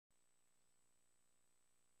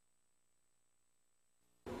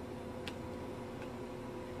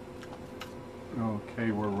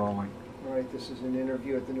Okay, we're rolling. All right, this is an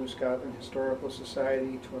interview at the New Scotland Historical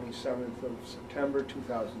Society, 27th of September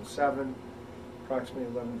 2007,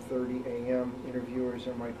 approximately 11:30 a.m. Interviewers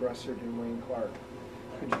are Mike Russert and Wayne Clark.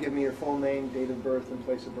 Could you give me your full name, date of birth, and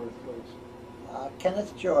place of birth, please?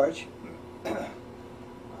 Kenneth George,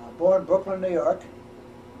 born Brooklyn, New York,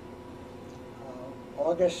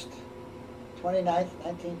 August 29th,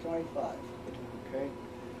 1925. Okay.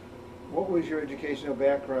 What was your educational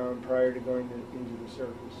background prior to going into the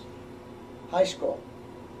service? High school.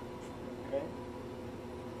 Okay.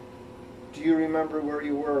 Do you remember where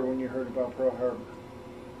you were when you heard about Pearl Harbor?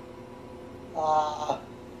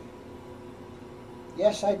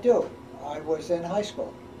 Yes, I do. I was in high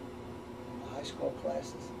school. High school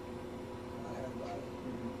classes. I heard about it.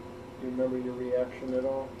 Do you remember your reaction at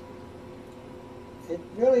all? It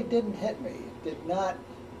really didn't hit me. It did not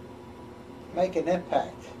make an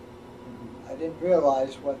impact. I didn't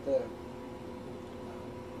realize what the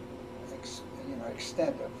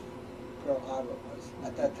extent of Pearl Harbor was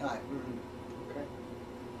at that time. Okay.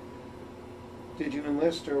 Did you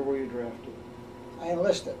enlist or were you drafted? I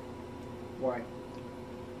enlisted. Why?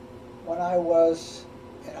 When I was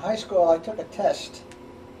in high school, I took a test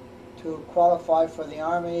to qualify for the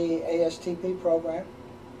Army ASTP program.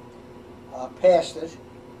 Passed it,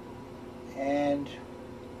 and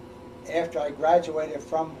after I graduated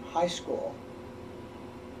from high school,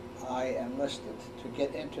 I enlisted to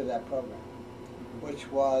get into that program, which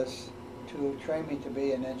was to train me to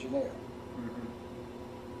be an engineer.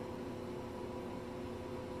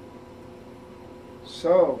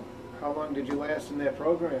 So, how long did you last in that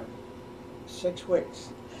program? 6 weeks.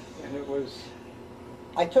 And it was...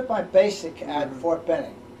 I took my basic at Fort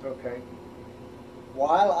Benning. Okay.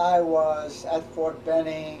 While I was at Fort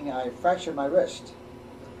Benning, I fractured my wrist.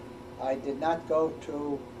 I did not go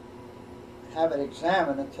to have it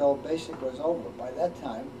examined until basic was over. By that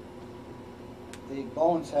time, the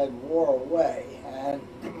bones had wore away, and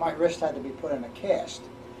my wrist had to be put in a cast.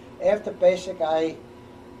 After basic, I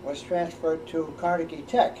was transferred to Carnegie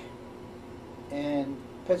Tech in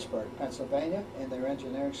Pittsburgh, Pennsylvania, in their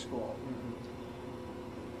engineering school.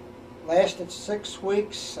 Lasted 6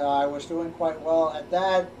 weeks. I was doing quite well at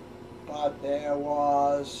that, but there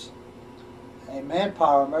was a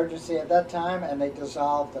manpower emergency at that time, and they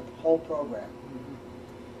dissolved the whole program.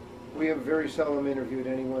 We have very seldom interviewed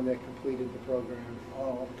anyone that completed the program.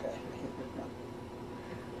 Oh, okay.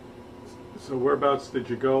 So whereabouts did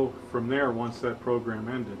you go from there once that program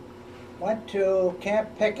ended? Went to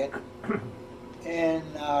Camp Pickett in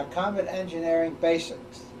Combat Engineering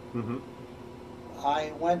Basics.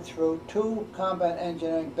 I went through 2 combat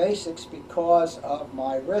engineering basics because of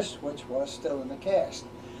my wrist, which was still in the cast.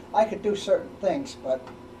 I could do certain things, but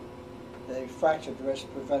the fractured wrist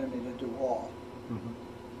prevented me to do all.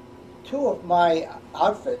 2 of my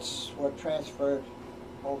outfits were transferred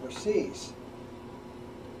overseas.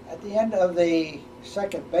 At the end of the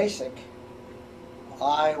second basic,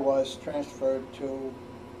 I was transferred to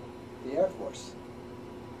the Air Force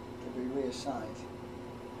to be reassigned.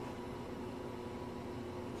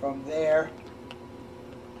 From there,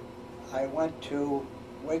 I went to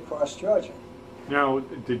Waycross, Georgia. Now,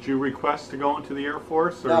 did you request to go into the Air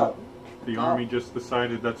Force, or No. the No. Army just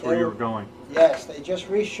decided that's where you were going? Yes, they just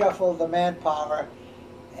reshuffled the manpower,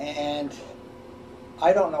 and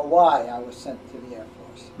I don't know why I was sent to the Air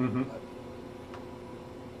Force.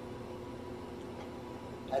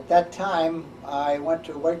 At that time, I went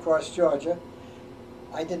to Waycross, Georgia.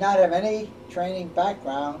 I did not have any training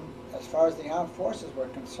background as far as the armed forces were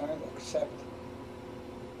concerned, except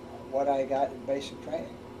what I got in basic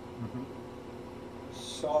training.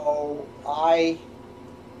 So I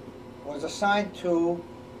was assigned to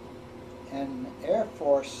an Air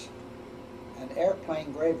Force, an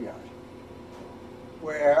airplane graveyard,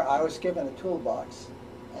 where I was given a toolbox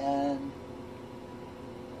and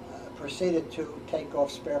proceeded to take off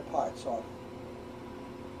spare parts off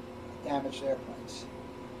damaged airplanes.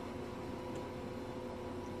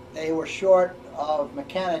 They were short of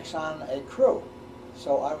mechanics on a crew,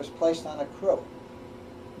 so I was placed on a crew.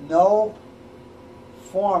 No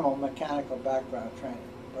formal mechanical background training,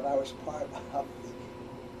 but I was part of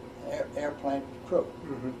the airplane crew.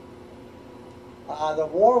 The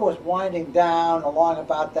war was winding down along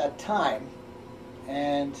about that time,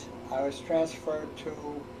 and I was transferred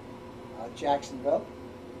to Jacksonville,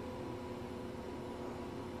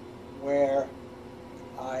 where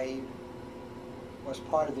I was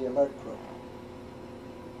part of the alert crew.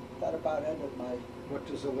 That about ended my... What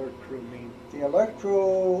does alert crew mean? The alert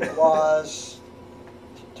crew was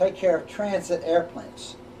to take care of transit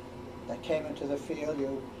airplanes that came into the field.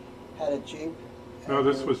 You had a Jeep No, And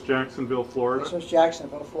this was Jacksonville, Florida? This was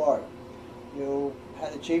Jacksonville, Florida. You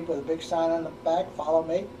had a Jeep with a big sign on the back, follow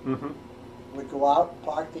me. Mm-hmm. We'd go out,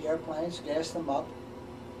 park the airplanes, gas them up,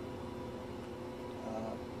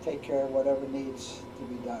 take care of whatever needs to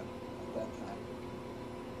be done at that time.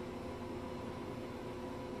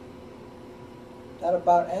 That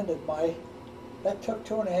about ended that took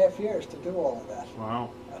 2.5 years to do all of that. Wow.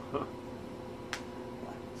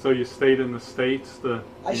 So you stayed in the States?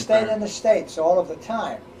 I stayed in the States all of the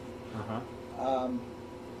time. Uh-huh.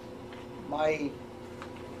 My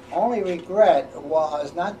only regret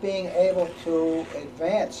was not being able to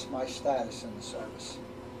advance my status in the service.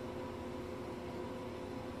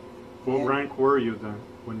 What rank were you then?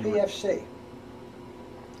 When you PFC.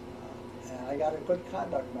 And I got a good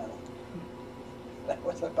conduct medal. That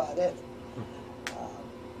was about it.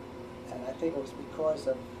 And I think it was because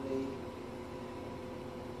of the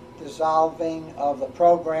dissolving of the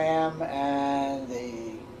program and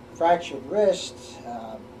the fractured wrist,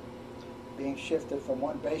 being shifted from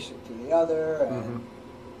one basic to the other, and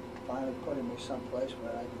finally putting me someplace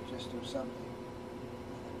where I could just do something.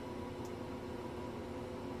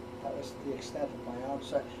 That was the extent of my own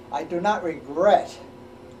service. I do not regret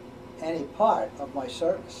any part of my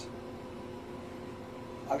service.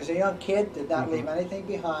 I was a young kid, did not leave anything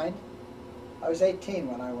behind. I was 18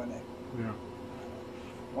 when I went in. Yeah.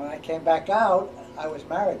 When I came back out, I was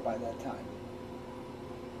married by that time.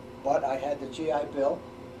 But I had the GI Bill.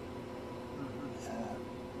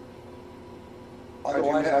 How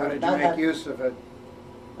Otherwise, I would did not you make have. use of it?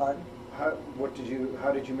 Pardon? How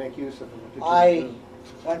did you make use of it? What did you I do?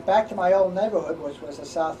 went back to my old neighborhood, which was the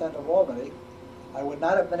south end of Albany. I would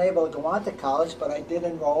not have been able to go on to college, but I did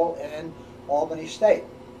enroll in Albany State.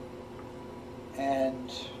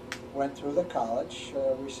 And went through the college,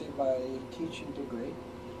 received my teaching degree,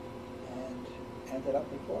 and ended up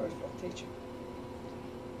in Floresville teaching.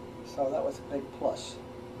 So that was a big plus.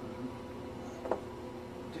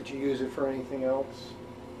 Did you use it for anything else?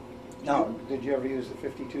 No, Did you ever use the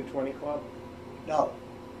 5220 club? no.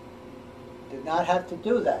 Did not have to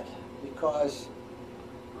do that because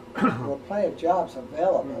there were plenty of jobs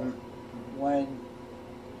available when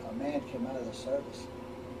a man came out of the service.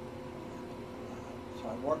 So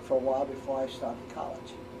I worked for a while before I started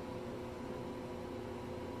college.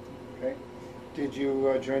 Okay. Did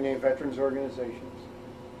you join any veterans organizations?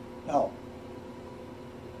 No,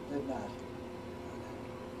 did not.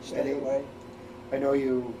 Stayed Any- away. I know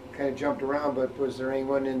you kind of jumped around, but was there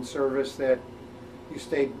anyone in service that you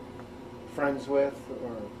stayed friends with,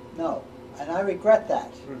 or? No, and I regret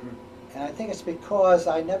that. And I think it's because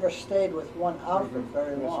I never stayed with one outfit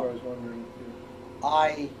very That's what I long. was wondering.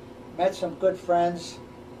 I met some good friends.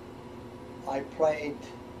 I played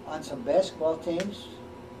on some basketball teams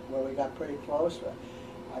where we got pretty close.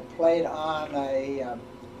 I played on a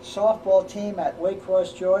softball team at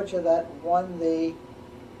Waycross, Georgia that won the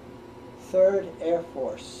 3rd Air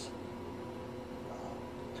Force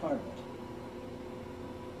tournament.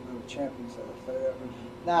 We were champions of the 3rd.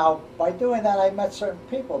 Now, by doing that, I met certain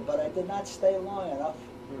people, but I did not stay long enough.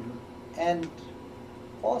 And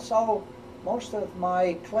also, most of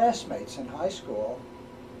my classmates in high school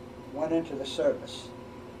went into the service.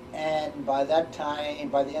 And by that time,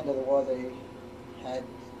 by the end of the war, they had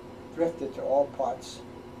drifted to all parts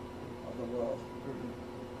of the world.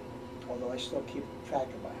 Although I still keep track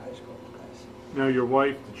of my high school class. Now, your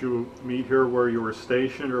wife, did you meet her where you were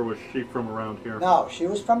stationed, or was she from around here? No, she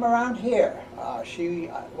was from around here. She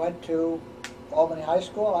went to Albany High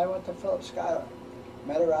School. I went to Phillips Schuyler.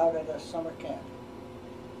 Met her out at a summer camp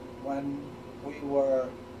when we were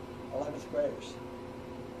 11th graders.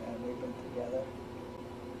 And we've been together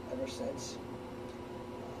ever since.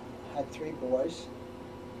 Had 3 boys.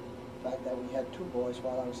 In fact, that we had 2 boys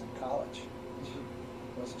while I was in college, which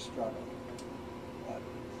was a struggle. But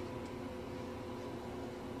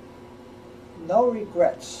no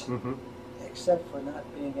regrets, except for not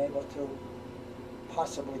being able to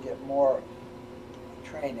possibly get more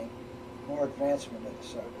training, more advancement in the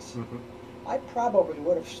service. I probably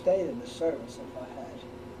would have stayed in the service if I had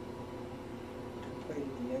completed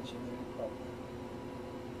the engineering program.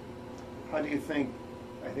 How do you think,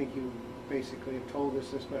 I think you basically have told us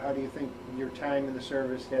this, but how do you think your time in the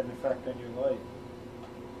service had an effect on your life?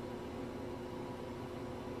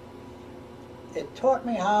 It taught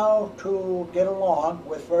me how to get along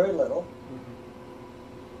with very little,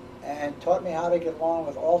 and taught me how to get along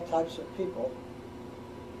with all types of people.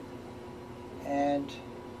 And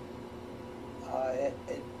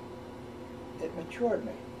it matured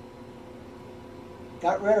me.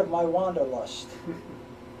 Got rid of my wanderlust.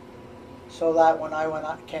 So that when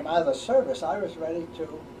I came out of the service, I was ready to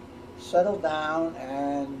settle down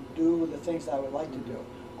and do the things I would like to do.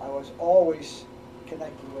 I was always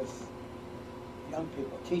connected with young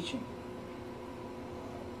people, teaching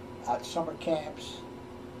at summer camps,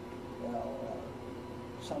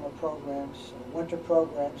 summer programs, winter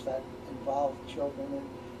programs that involve children and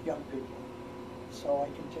young people. So I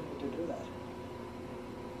continued to do that.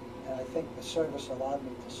 And I think the service allowed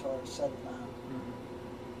me to sort of settle down.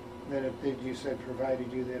 Then it did, you said,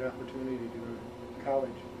 provided you that opportunity to go to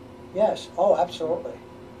college. Yes, oh, absolutely.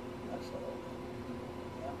 Absolutely.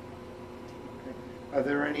 Yeah. Okay. Are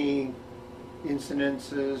there any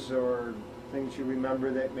incidences or things you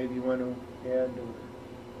remember that maybe you want to add? Or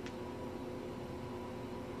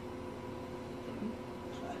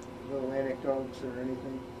little anecdotes or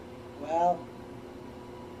anything? Well,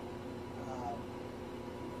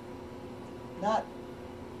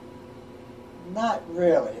 not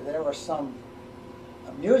really. There were some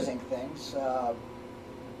amusing things.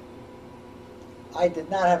 I did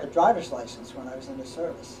not have a driver's license when I was in the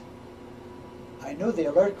service. I knew the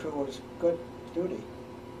alert crew was good duty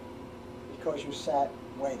because you sat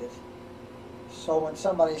and waited. So when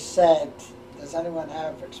somebody said, does anyone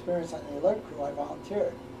have experience on the alert crew, I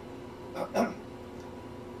volunteered.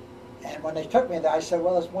 And when they took me there, I said,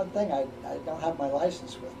 well, there's one thing, I don't have my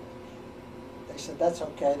license with me. They said, that's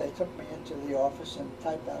okay. They took me into the office and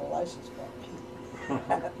typed out a license for me.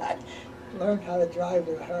 I learned how to drive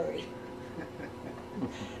in a hurry.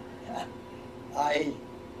 I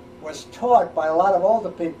was taught by a lot of older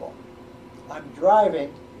people. I'm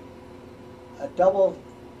driving a double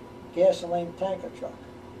gasoline tanker truck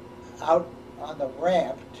out on the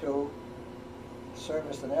ramp to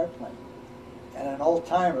service an airplane. And an old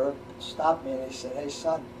timer stopped me and he said, hey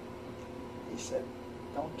son, he said,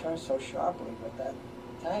 don't turn so sharply with that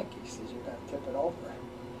tank. He says, you're going to tip it over.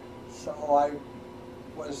 So I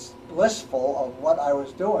was blissful of what I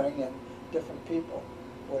was doing, and different people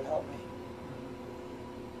would help me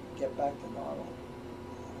get back to normal.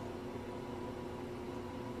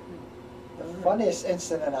 The funniest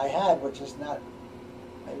incident I had, which is not,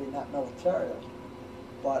 maybe not military,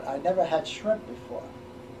 but I never had shrimp before.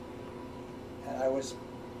 And I was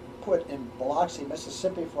put in Biloxi,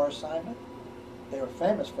 Mississippi for assignment. They were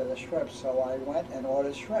famous for the shrimp, so I went and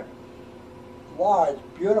ordered shrimp. Large,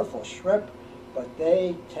 beautiful shrimp, but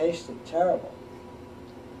they tasted terrible.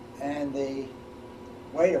 And the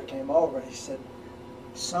waiter came over and he said,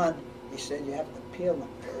 son, he said, you have to peel them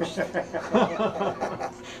first.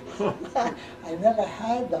 I never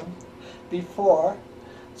had them before,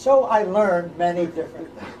 so I learned many different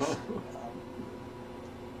things.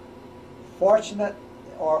 Fortunate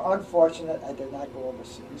or unfortunate, I did not go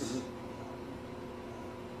overseas.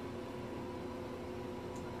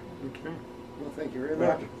 Okay. Well, thank you very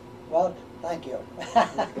much. Well, thank you.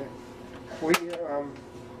 Okay.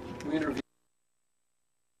 We interviewed